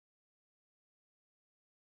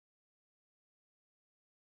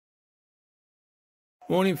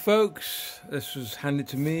Morning folks, this was handed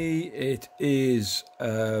to me. It is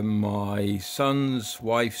my son's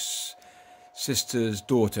wife's sister's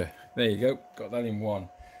daughter. There you go, got that in one.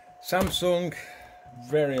 Samsung,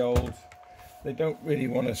 very old. They don't really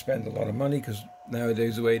want to spend a lot of money because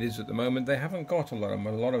nowadays the way it is at the moment, they haven't got a lot of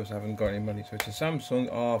money. A lot of us haven't got any money. So it's a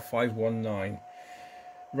Samsung R519,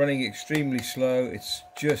 running extremely slow. It's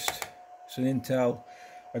an Intel,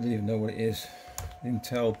 I don't even know what it is,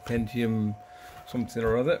 Intel Pentium something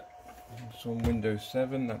or other. It's on Windows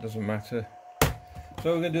 7, that doesn't matter.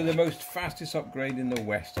 So we're going to do the most fastest upgrade in the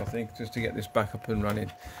West, I think, just to get this back up and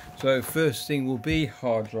running. So first thing will be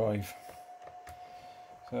hard drive.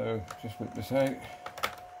 So just whip this out.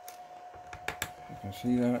 You can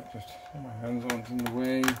see that, just get my hands on, it's in the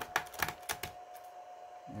way.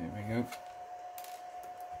 There we go.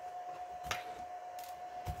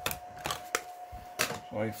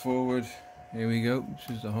 Slide forward, here we go,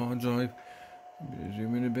 this is the hard drive.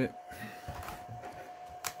 Zoom in a bit.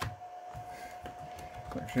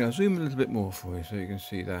 Actually, I'll zoom a little bit more for you so you can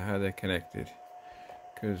see that how they're connected.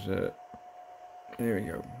 Because here we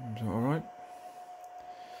go. Is that all right?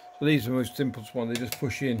 So these are the most simplest one. They just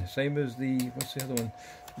push in, same as the what's the other one?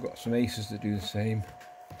 We've got some Aces that do the same.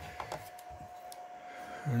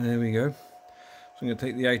 And there we go. So I'm going to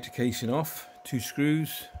take the outer casing off. 2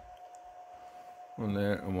 screws. One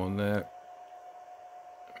there and one there.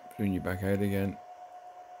 Bring you back out again,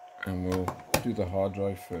 and we'll do the hard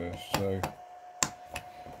drive first. So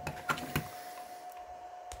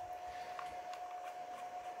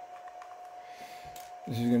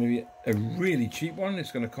this is going to be a really cheap one.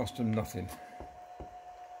 It's going to cost them nothing,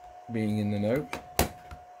 being in the know.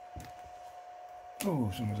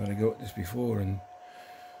 Oh, someone's had a go at this before and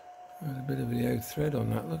there's a bit of the out thread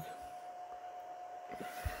on that, look.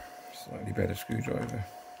 Slightly better screwdriver.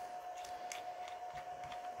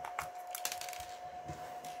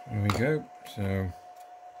 There we go. So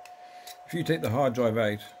if you take the hard drive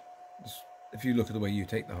out, if you look at the way you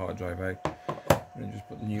take the hard drive out, and just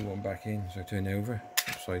put the new one back in, so turn over,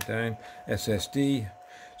 upside down. SSD,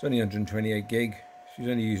 it's only 128 gig. She's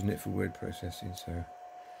only using it for word processing, so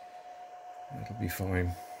that'll be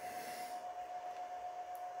fine.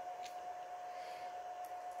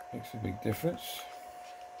 Makes a big difference.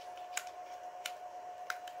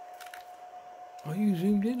 Are you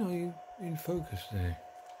zoomed in? Are you in focus there?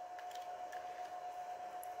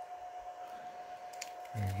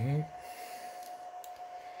 Okay.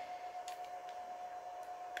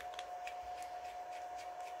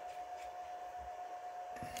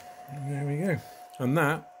 And there we go. And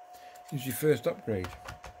that is your first upgrade.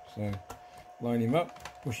 So line him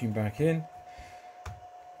up, push him back in,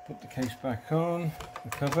 put the case back on, the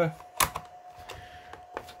cover,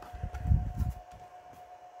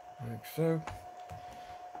 like so.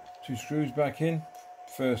 2 screws back in.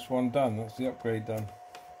 First one done. That's the upgrade done.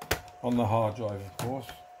 On the hard drive, of course.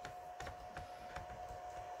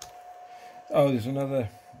 Oh, there's another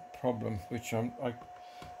problem which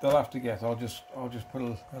they'll have to get. I'll just put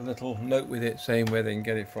a little note with it saying where they can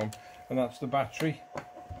get it from, and that's the battery.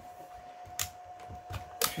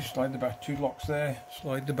 If you slide the battery, 2 locks there,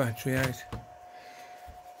 slide the battery out,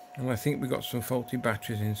 and I think we got some faulty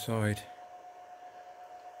batteries inside.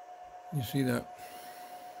 You see that?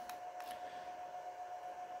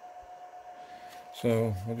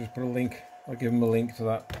 So I'll just put a link, I'll give them a link to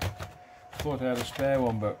that. Thought I had a spare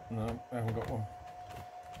one, but no, I haven't got one.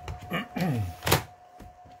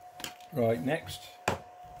 Right, next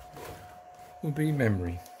will be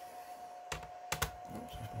memory.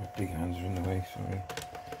 My big hands are in the way, sorry.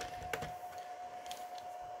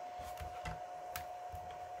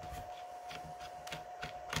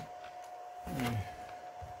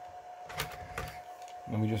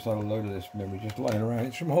 And we just had a load of this memory just lying around.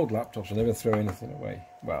 It's from old laptops. I never throw anything away.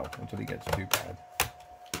 Well, until it gets too bad.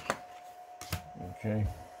 Okay.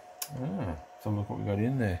 Let's have a look what we got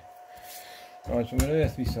in there. Right, so I'm going to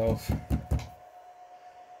earth myself.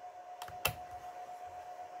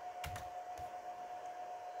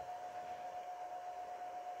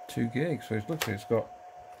 2 gigs. So it looks like it's got.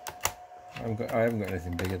 I haven't got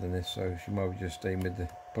anything bigger than this, so she might be just staying with the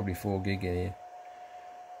probably 4 gig in here.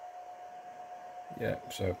 Yeah,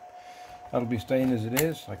 so that'll be staying as it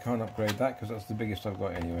is. I can't upgrade that because that's the biggest I've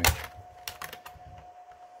got anyway.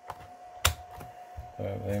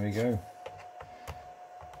 So there we go.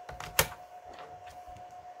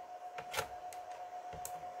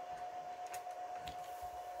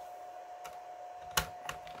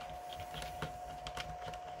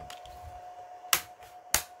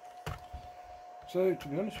 So to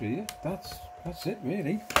be honest with you, that's it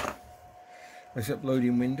really. It's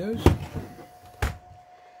uploading Windows.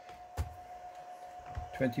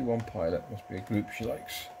 R521 Pilot. Must be a group she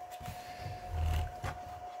likes.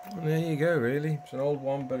 And there you go, really. It's an old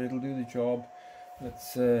one, but it'll do the job.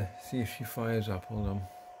 Let's see if she fires up. Hold on.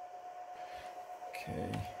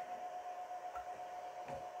 Okay.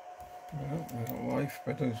 Well, I got life,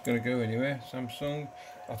 but I don't think it's going to go anywhere. Samsung.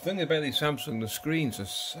 I think about these Samsung, the screens are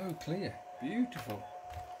so clear. Beautiful.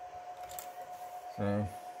 So,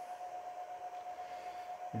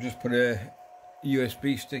 we'll just put a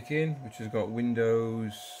USB stick in, which has got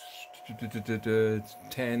Windows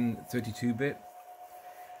 10 32-bit.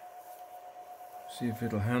 See if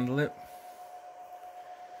it'll handle it.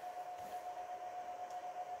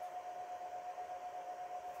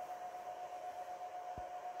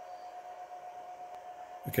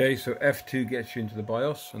 Okay, so F2 gets you into the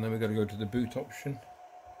BIOS, and then we've got to go to the boot option.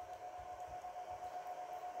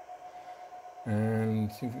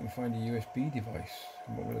 And see if we can find a USB device,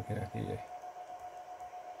 and what we're looking at here.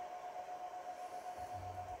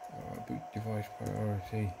 Boot device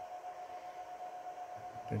priority.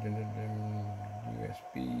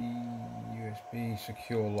 USB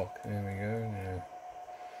secure lock. There we go. Now,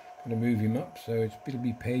 going to move him up, so it'll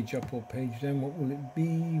be page up or page down. What will it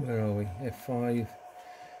be? Where are we? F5,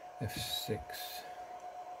 F6.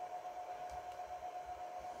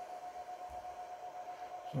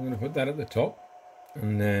 So I'm going to put that at the top,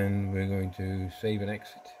 and then we're going to save and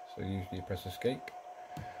exit. So usually you press escape,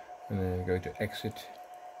 and then go to exit.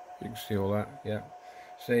 You can see all that. Yeah.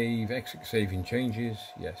 Save, exit, saving changes.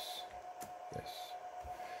 Yes. Yes.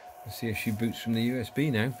 Let's see if she boots from the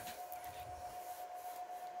USB now.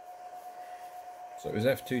 So it was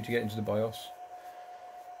F2 to get into the BIOS.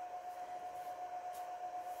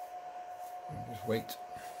 And just wait.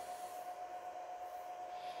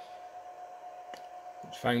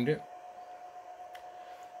 It's found it.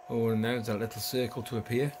 Oh, and now that little circle to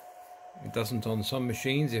appear. It doesn't on some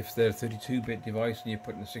machines if they're a 32-bit device and you're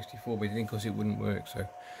putting a 64-bit in, because it wouldn't work. So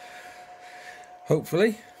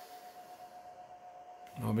hopefully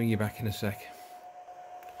I'll bring you back in a sec.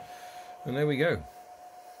 And there we go.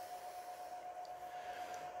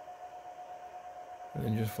 And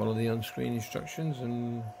then just follow the on-screen instructions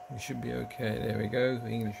and we should be okay. There we go.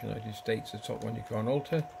 English United States, the top one you can't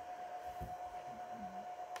alter.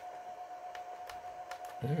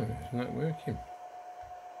 Oh, isn't that working?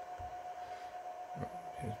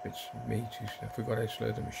 There's bits of me too. I forgot how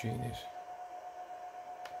slow the machine is.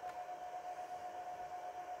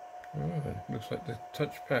 Oh, it looks like the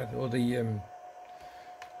touchpad or the it's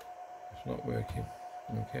not working.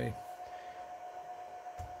 Okay.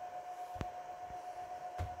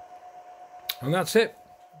 And that's it.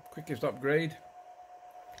 Quickest upgrade.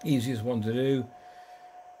 Easiest one to do.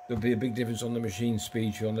 There'll be a big difference on the machine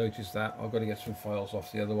speed. You'll notice that. I've got to get some files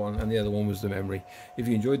off the other one, and the other one was the memory. If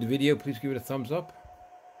you enjoyed the video, please give it a thumbs up.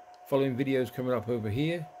 Following videos coming up over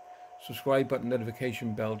here. Subscribe button,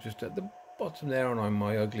 notification bell just at the bottom there on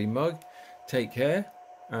my ugly mug. Take care,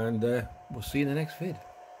 and we'll see you in the next vid.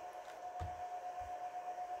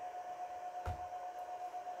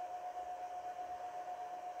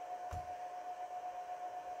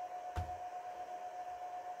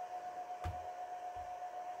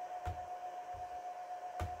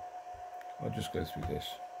 I'll just go through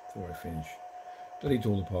this before I finish. Delete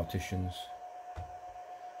all the partitions.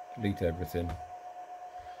 Delete everything.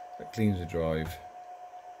 That cleans the drive.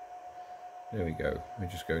 There we go. We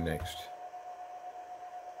just go next.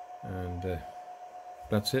 And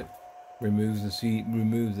that's it. Remove the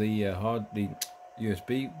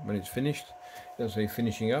USB when it's finished. It'll say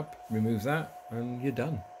finishing up. Remove that, and you're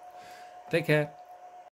done. Take care.